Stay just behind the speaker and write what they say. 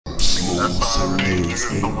So niggas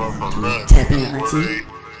Tap in, auntie.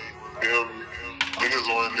 Niggas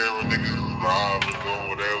on there when niggas is robbing, doing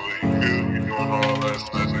whatever, you feel me, doing all that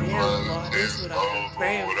stuff, and flying tents, clothes, or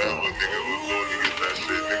whatever niggas was doing to get that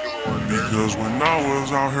shit, niggas on there. Because when I was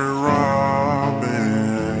out here robbing,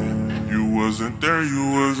 you wasn't there, you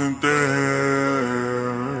wasn't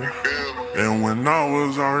there. And when I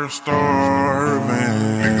was out here starving,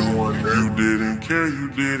 you didn't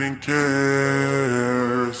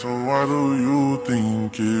care. So why do you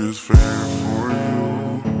think it's fair for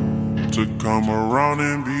you to come around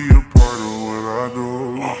and be a part of what I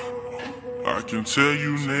do? I can tell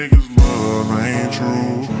you niggas love ain't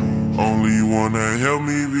true. Only wanna help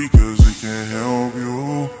me because it can help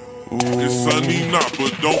you. Ooh. It's sunny not,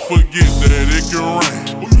 but don't forget that it can rain.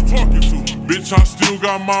 Who you talking to? Bitch, I still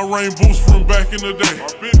got my rain boots from back in the day.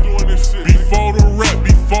 I've been doing this shit. Before the rap,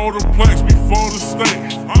 before the plaques, before the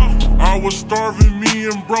state. I was starving, me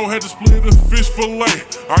and bro had to split a fish fillet.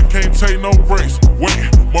 I can't take no breaks. Wait,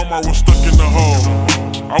 mama was stuck in the hole.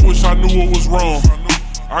 I wish I knew what was wrong.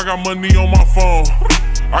 I got money on my phone.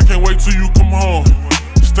 I can't wait till you come home.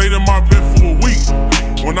 Stayed in my bed for a week.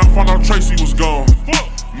 When I found out Tracy was gone,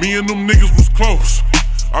 me and them niggas was close.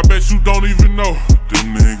 I bet you don't even know.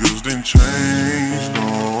 Them niggas done changed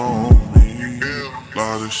on me.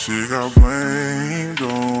 Lot of shit got blamed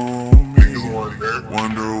on me.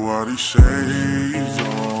 Wonder why these shades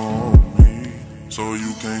on me, so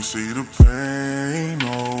you can't see the pain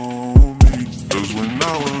on me. Cause when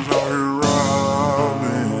I was out here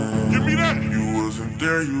robbing, give me that. You wasn't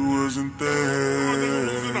there, you wasn't there.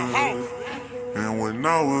 And when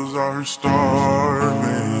I was out here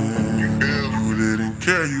starving,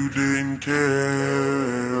 you didn't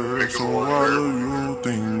care. So why do you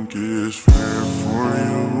think it's fair for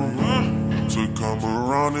you to come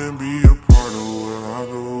around and be a part of what I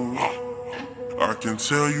do? I can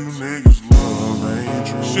tell you niggas love ain't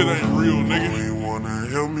true. Shit ain't real, nigga. Only wanna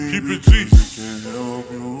help me. Keep it G. It can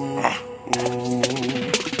help you.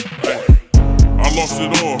 I lost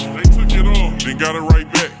it all. They took it all. Then got it right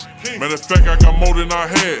back. Matter of fact, I got more than I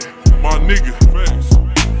had. My nigga.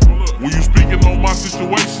 When you speaking on my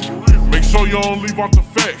situation, make sure you don't leave out the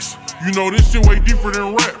facts. You know this shit way deeper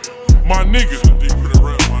than rap, my nigga.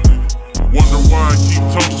 Wonder why I keep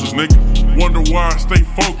toasters, nigga. Wonder why I stay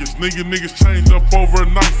focused, nigga. Niggas changed up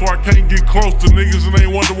overnight, so I can't get close to niggas, and they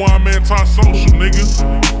wonder why I'm anti-social, nigga.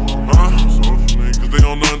 Cause they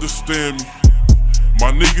don't understand me.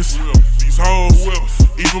 My niggas, these hoes,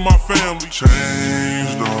 even my family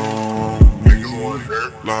changed on me.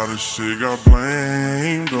 Lot of shit got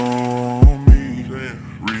blamed on me.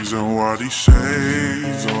 Reason why these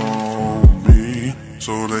shades on me,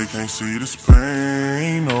 so they can't see this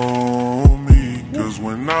pain on me. Cause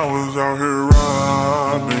when I was out here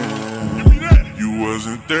robbing, you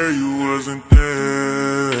wasn't there, you wasn't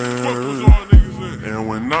there. And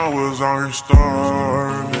when I was out here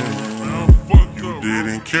starving, you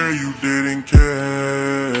didn't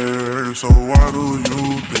care. So why do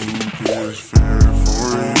you think it's fair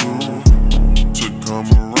for you to come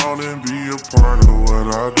around and be a part of what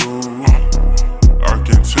I do? I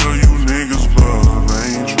can tell you niggas love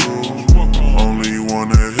ain't true. Only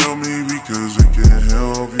wanna help me because it can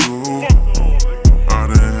help you. I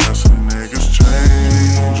done had some niggas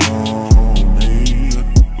change on me.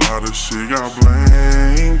 Lot of shit got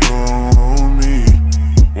blamed on me.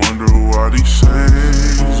 Wonder why these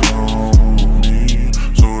shades on me,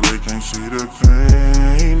 so they can't see the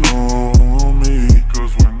pain on me.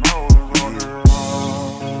 Cause when I was out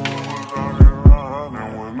here robbing,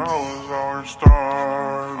 and when I was out here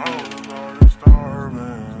starving,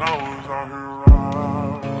 I was out here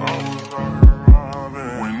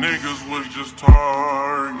robbing, when niggas was just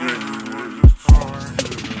targets,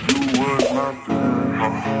 you was not there, no,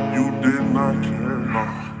 you did not care, no.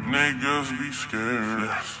 Niggas be scared,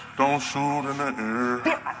 don't shoot in the air.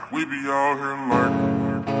 We be out here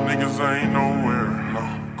lurking, niggas ain't nowhere, no.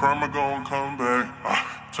 Karma gon' come back,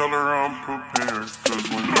 tell her I'm prepared. Cause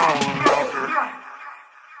when I was